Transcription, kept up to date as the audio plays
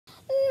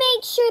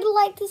Make sure to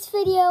like this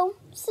video,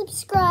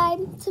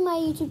 subscribe to my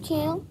YouTube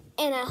channel,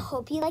 and I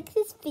hope you like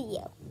this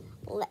video.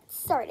 Let's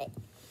start it.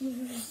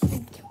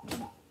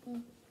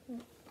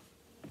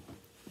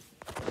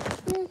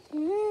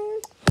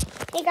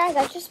 Hey guys,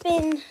 I've just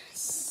been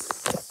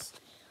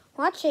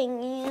watching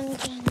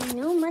and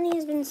no money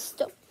has been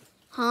stolen.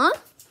 Huh?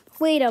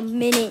 Wait a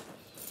minute.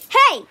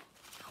 Hey!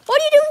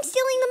 What are you doing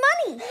stealing the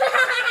money?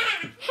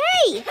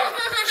 Hey!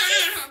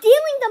 She's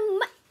stealing the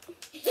money.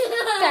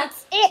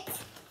 That's it.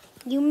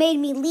 You made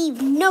me leave,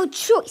 no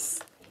choice.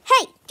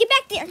 Hey, get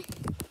back there.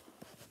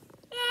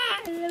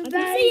 I can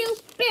see you.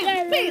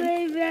 Bam,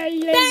 bam.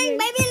 Bang,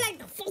 baby, like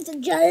the 4th of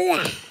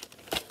July.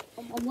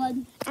 I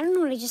don't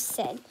know what I just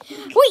said.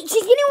 Wait, she's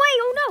getting away.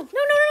 Oh, no. No.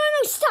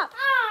 Stop.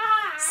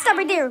 Stop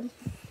right there.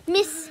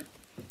 Miss.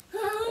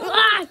 Get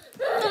back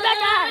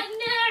here.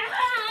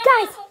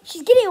 Guys,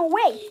 she's getting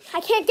away. I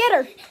can't get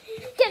her.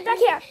 Get back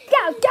here.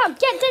 Go. Get.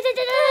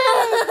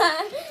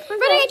 I'm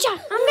gonna get you.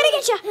 I'm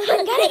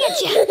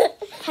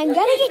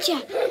gonna get you.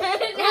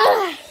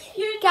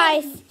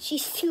 Guys,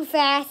 she's too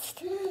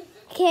fast.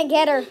 I can't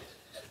get her.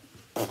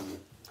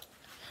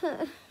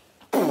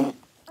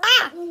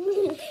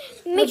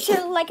 Make sure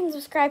to like and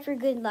subscribe for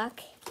good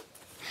luck.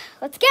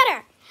 Let's get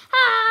her.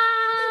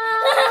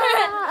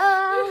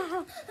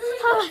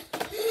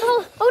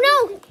 Oh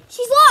no,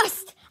 she's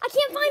lost. I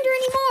can't find her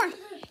anymore.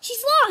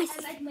 She's lost.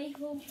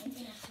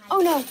 Oh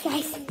no,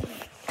 guys.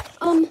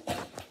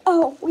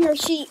 Oh, where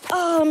is she?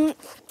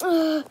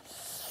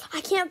 I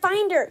can't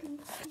find her.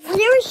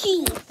 Where is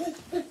she?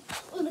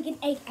 Oh, look at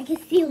eggs. I can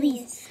feel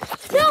these.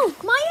 No,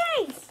 my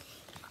eggs.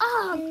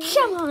 Oh,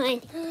 come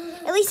on.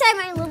 At least I have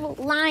my little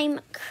lime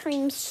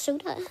cream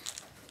soda.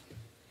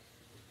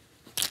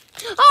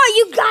 Oh,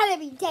 you gotta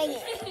be, dang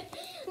it.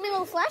 My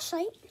little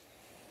flashlight.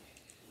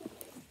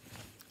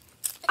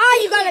 Oh,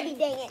 you gotta be,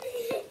 dang it.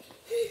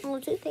 A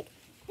little toothpick.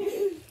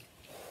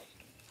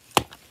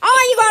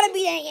 Oh, you gotta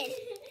be, dang it.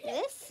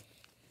 This?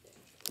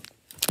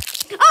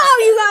 Oh,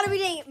 you gotta be,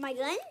 dang it. My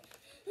gun?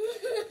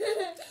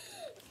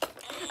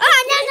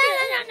 Oh,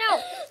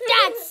 no.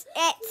 That's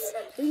it.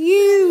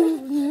 You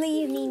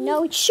leave me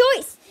no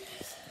choice.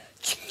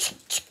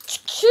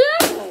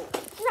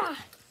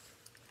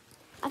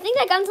 I think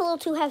that gun's a little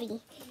too heavy.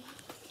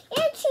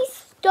 And she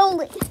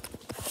stole it.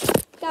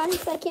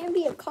 Guys, I can't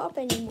be a cop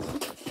anymore.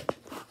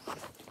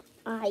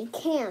 I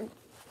can.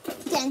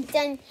 Dun.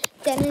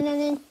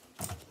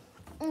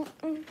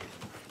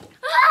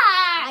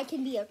 I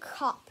can be a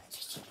cop.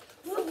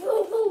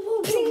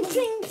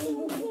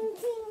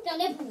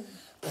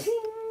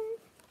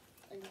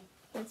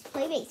 Let's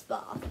play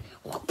baseball.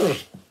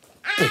 Owie!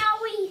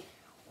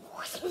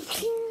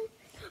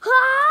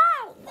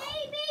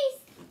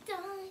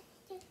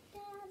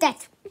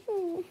 That's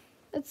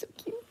so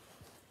cute.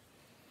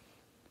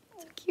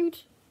 So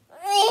cute.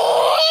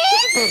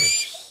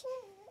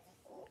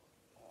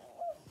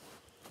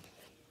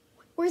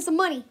 Where's the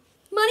money?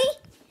 Money?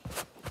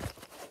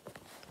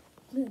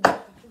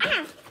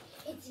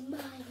 It's my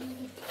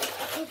money.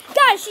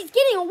 Guys, she's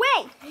getting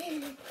away.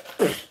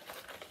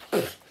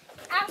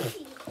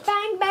 Ouchie.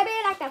 Bang, baby,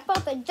 like the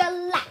 4th of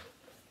July.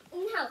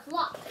 In-house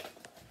lock.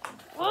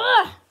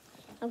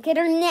 I'll get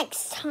her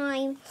next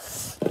time.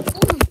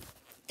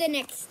 The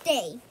next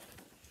day.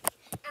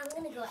 I'm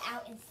gonna go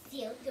out and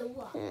steal the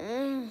wall.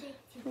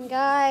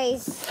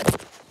 Guys,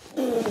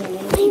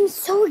 I'm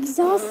so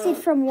exhausted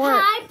from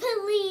work. Hi,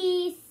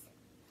 police.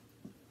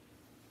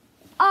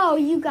 Oh,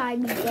 you got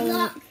me, dang it.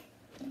 Look,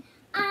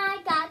 I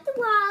got the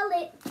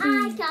wallet.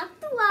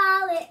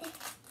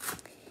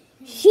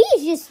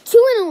 She's just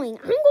too annoying.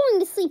 I'm going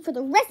to sleep for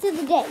the rest of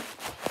the day.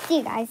 See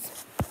you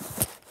guys.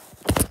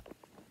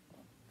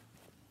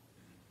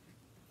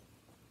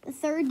 The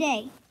 3rd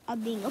day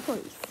of being a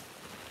police.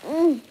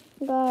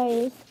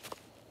 Guys,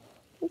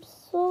 I'm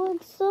so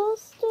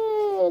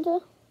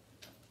exhausted.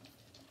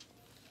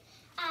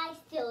 I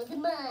stole the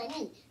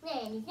money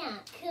when he's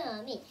not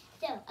coming,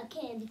 so I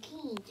can be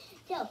clean.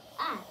 So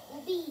I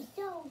will be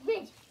so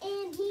rich,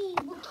 and he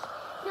will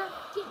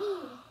not get me.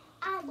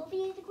 I will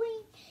be the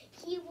queen.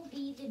 He will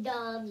be the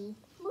dummy.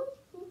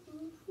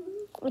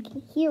 I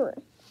can hear her.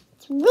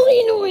 It's really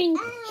annoying.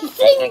 She's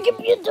saying I can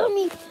be a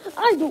dummy.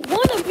 I don't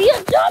want to be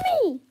a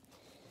dummy.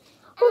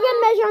 We're going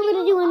to measure. I'm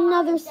going to do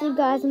another sleep,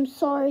 guys. I'm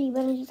sorry,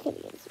 but I'm just going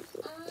to get some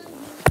sleep.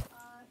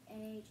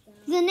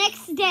 The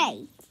next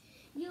day.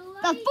 The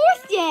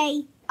 4th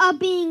day of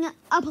being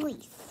a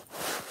police.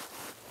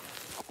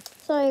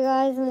 Sorry,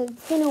 guys.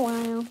 It's been a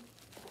while.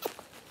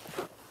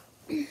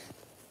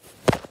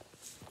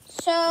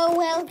 So,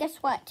 well, guess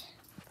what?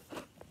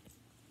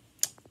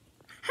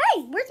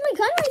 Hey, where's my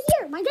gun? Right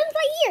here. My gun's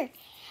right here.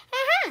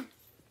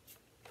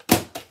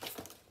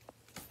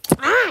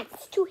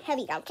 It's too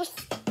heavy. I'll just...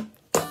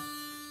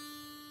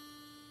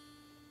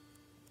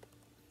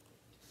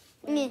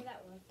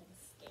 That was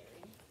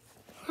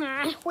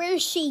scary. Where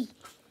is she?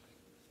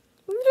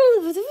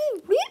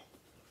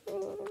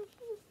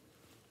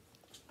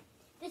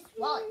 This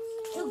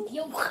wallet's too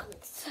beautiful.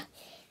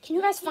 Can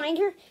you guys find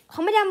her?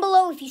 Comment down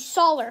below if you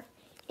saw her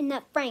in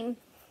that frame.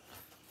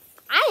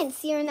 I didn't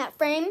see her in that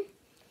frame.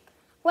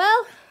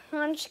 Well,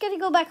 I'm just gonna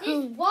go back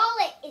home. This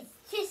wallet is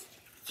just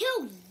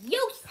too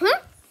useless. Huh?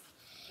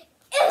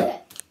 Ugh.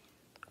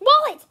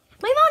 Wallet!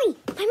 My money!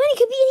 My money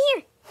could be in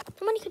here.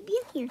 My money could be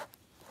in here.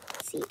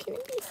 Let's see, can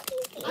it be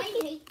sneaky? I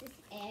hate this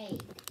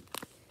egg.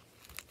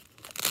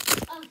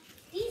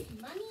 This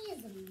money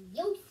is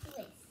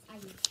useless. I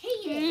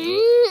hate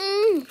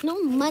it.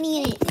 No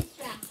money in it. This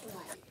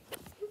flashlight.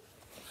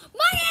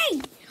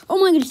 Money! Oh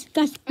my goodness,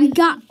 guys, we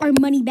got our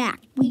money back.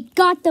 We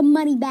got the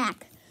money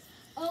back.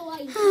 Oh,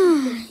 I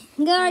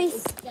hate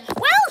Guys, this.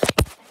 well,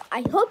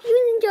 I hope you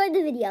enjoyed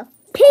the video.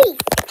 Peace!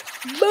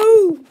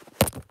 Boom!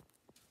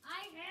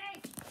 I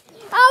hate.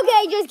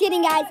 Okay, just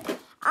kidding, guys.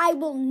 I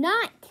will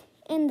not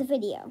end the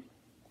video.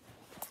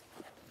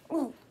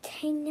 Oh,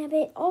 dang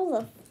nabbit, all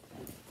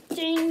the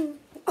dang.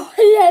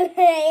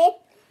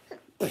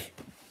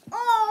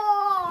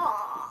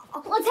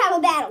 Oh, let's have a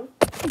battle.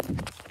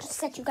 Just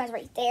set you guys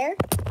right there.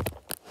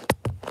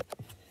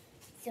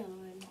 Dun,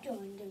 dun,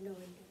 dun, dun, dun,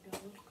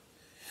 dun.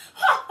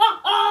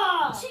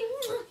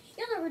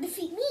 You'll never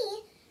defeat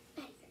me.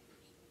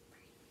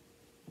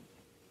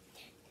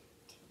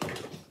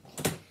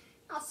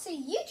 I'll see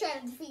you try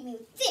to defeat me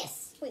with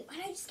this. Wait, why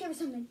did I just give her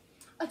something?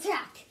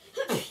 Attack.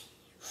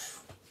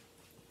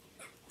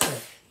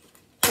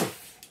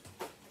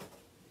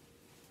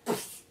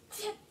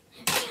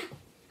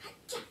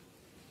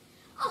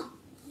 Oh,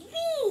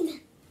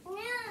 mean.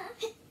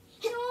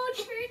 Don't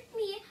hurt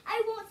me.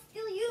 I won't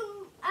steal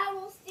you. I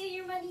won't steal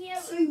your money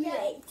ever Too again.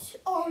 late.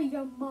 Oh,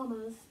 your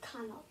mama's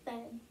kind of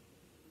dead.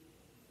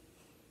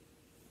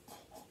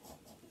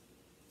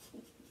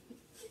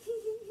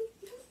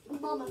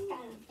 Mama's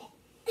kind of dead.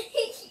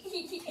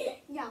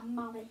 Your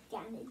mama's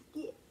kind of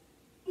dead.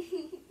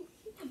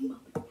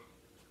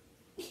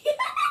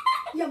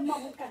 Your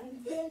mama's kind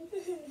of dead.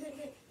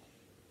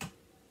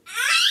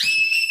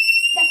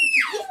 That's what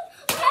you get.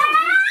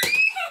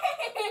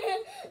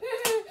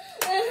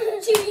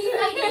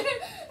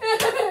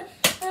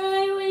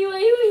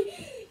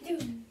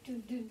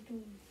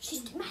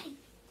 She's mine.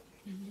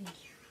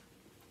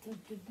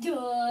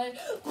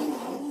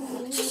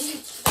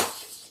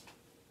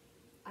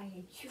 I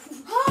hate you.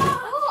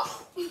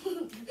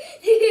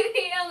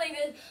 Yeah,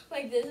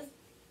 like this.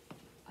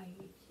 I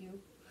hate you.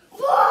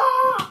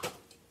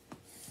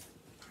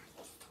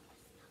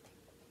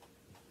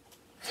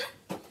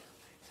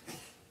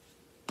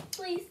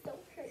 Please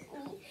don't hurt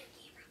me.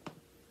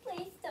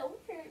 Please don't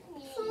hurt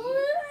me.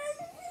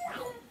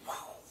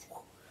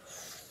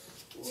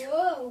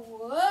 Whoa,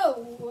 whoa,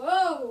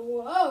 whoa,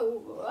 whoa,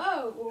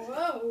 whoa,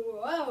 whoa,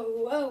 whoa,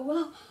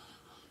 whoa,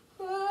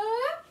 whoa.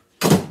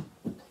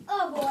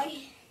 Oh boy.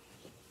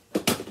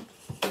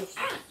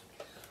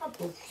 I'm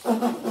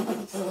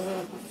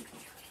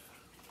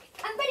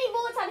putting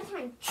bullets at a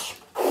time.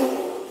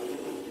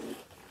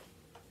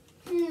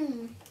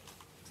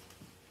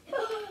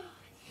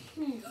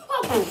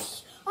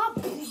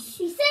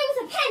 She said it was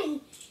a penny.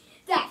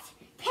 That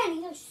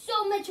pennies are so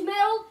much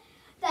metal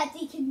that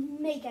they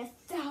can make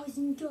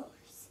 $1,000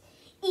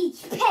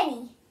 each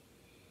penny.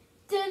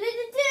 Dun, dun,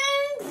 dun,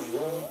 dun.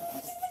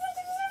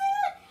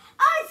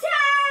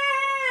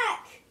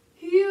 Attack!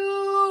 Yeah!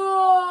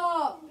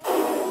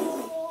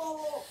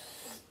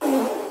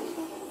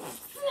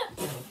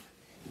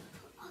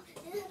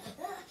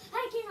 I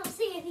cannot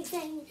see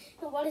anything.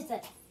 What is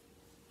it?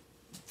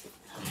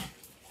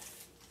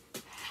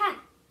 Ha!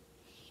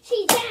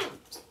 She's down.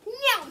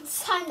 Now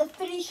it's time to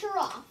finish her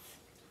off.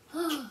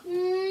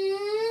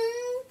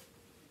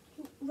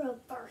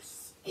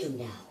 Reverse. You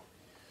know.